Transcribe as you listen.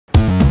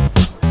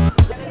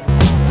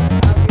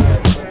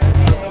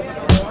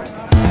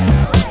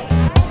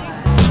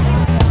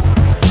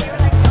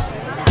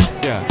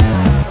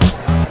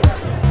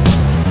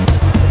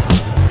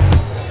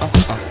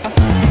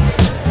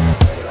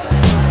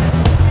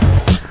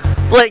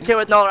Blake here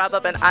with Noel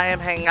Wrap-Up, and I am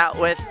hanging out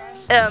with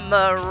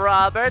Emma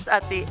Roberts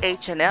at the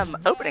H&M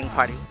opening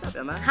party. What's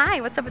up, Emma?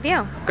 Hi, what's up with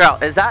you? Girl,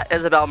 is that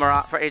Isabel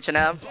Marant for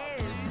H&M?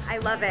 I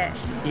love it.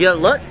 You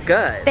look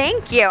good.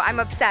 Thank you. I'm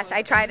obsessed.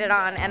 I tried it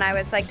on and I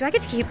was like, do I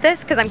get to keep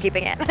this? Because I'm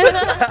keeping it.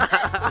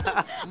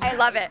 I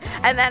love it.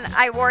 And then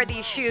I wore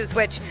these shoes,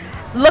 which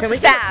look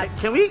fab.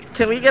 Can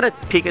we get a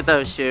peek at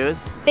those shoes?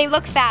 They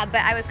look fab,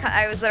 but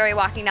I was literally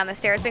walking down the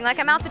stairs being like,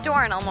 I'm out the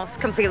door, and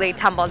almost completely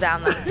tumbled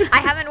down them. I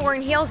haven't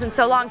worn heels in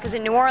so long because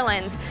in New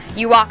Orleans,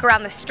 you walk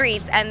around the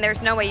streets and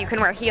there's no way you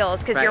can wear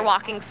heels because you're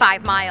walking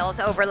 5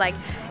 miles over like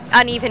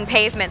uneven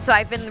pavement. So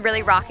I've been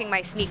really rocking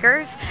my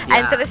sneakers,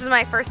 and so this is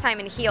my first time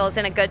in heels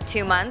in a good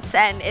 2 months,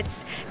 and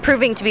it's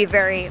proving to be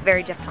very,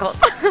 very difficult.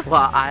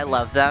 Well, I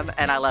love them,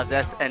 and I love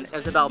this, and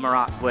Isabel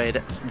Marant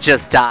would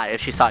just die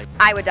if she saw you.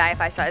 I would die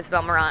if I saw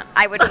Isabel Marant.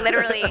 I would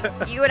literally,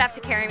 you would have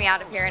to carry me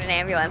out of here in an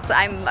ambulance.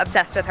 I'm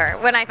obsessed with her.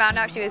 When I found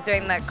out she was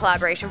doing the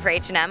collaboration for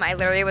H&M, I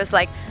literally was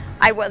like,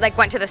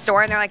 went to the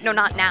store and they're like, no,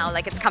 not now,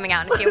 like it's coming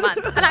out in a few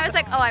months. And I was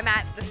like, oh, I'm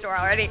at the store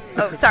already.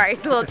 Oh, sorry,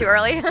 it's a little too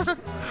early.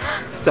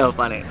 So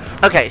funny.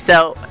 Okay,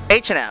 so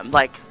H&M,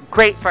 like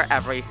great for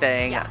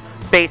everything. Yeah.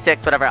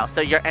 Basics, whatever else. So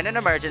you're in an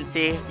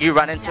emergency, you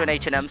run into an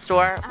H&M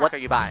store, what are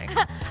you buying?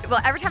 Well,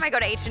 every time I go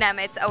to H&M,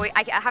 it's always,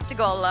 I have to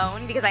go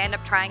alone because I end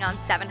up trying on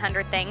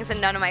 700 things and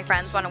none of my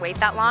friends want to wait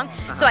that long.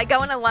 So I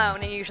go in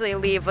alone and usually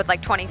leave with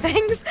like 20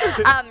 things.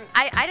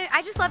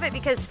 I just love it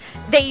because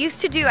they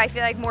used to do, I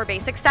feel like, more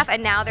basic stuff,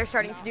 and now they're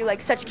starting to do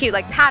like such cute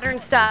like pattern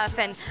stuff,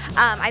 and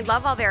I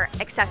love all their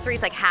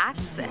accessories like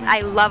hats.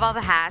 I love all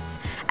the hats,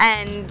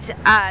 and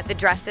the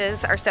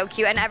dresses are so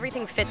cute, and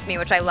everything fits me,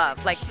 which I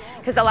love. Like,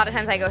 because a lot of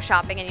times I go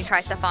shopping and you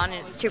try stuff on and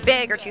it's too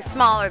big or too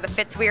small or the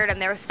fit's weird,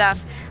 and their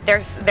stuff,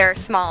 their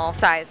small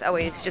size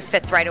always just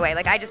fits right away.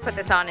 Like I just put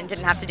this on and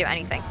didn't have to do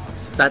anything.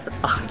 That's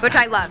which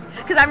I love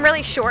because I'm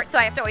really short, so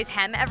I have to always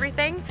hem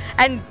everything,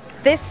 and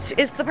this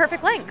is the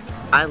perfect length.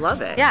 I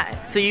love it.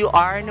 Yeah. So you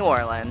are in New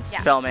Orleans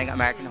filming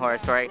American Horror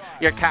Story.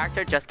 Your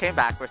character just came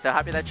back. We're so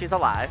happy that she's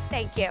alive.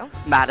 Thank you.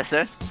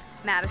 Madison.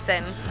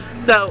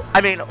 So,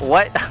 I mean,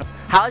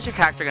 how is your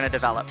character going to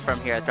develop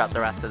from here throughout the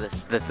rest of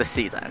the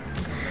season?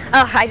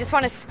 Oh, I just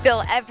want to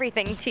spill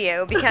everything to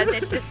you because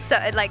it just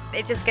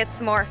it just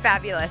gets more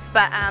fabulous.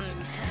 But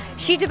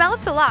she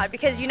develops a lot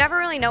because you never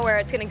really know where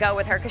it's going to go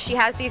with her, because she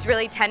has these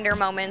really tender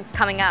moments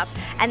coming up,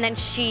 and then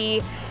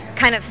she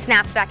kind of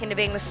snaps back into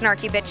being the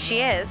snarky bitch she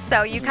is.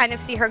 So you kind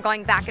of see her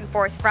going back and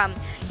forth from,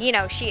 you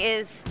know,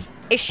 is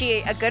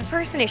she a good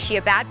person? Is she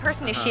a bad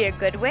person? Is she a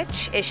good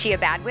witch? Is she a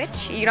bad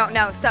witch? You don't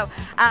know. So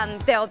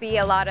there'll be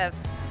a lot of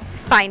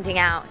finding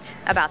out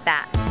about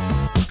that.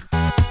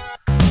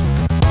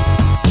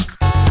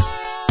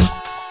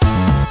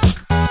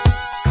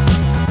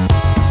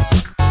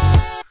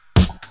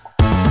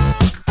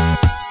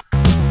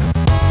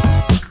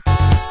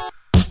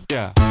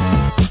 Yeah.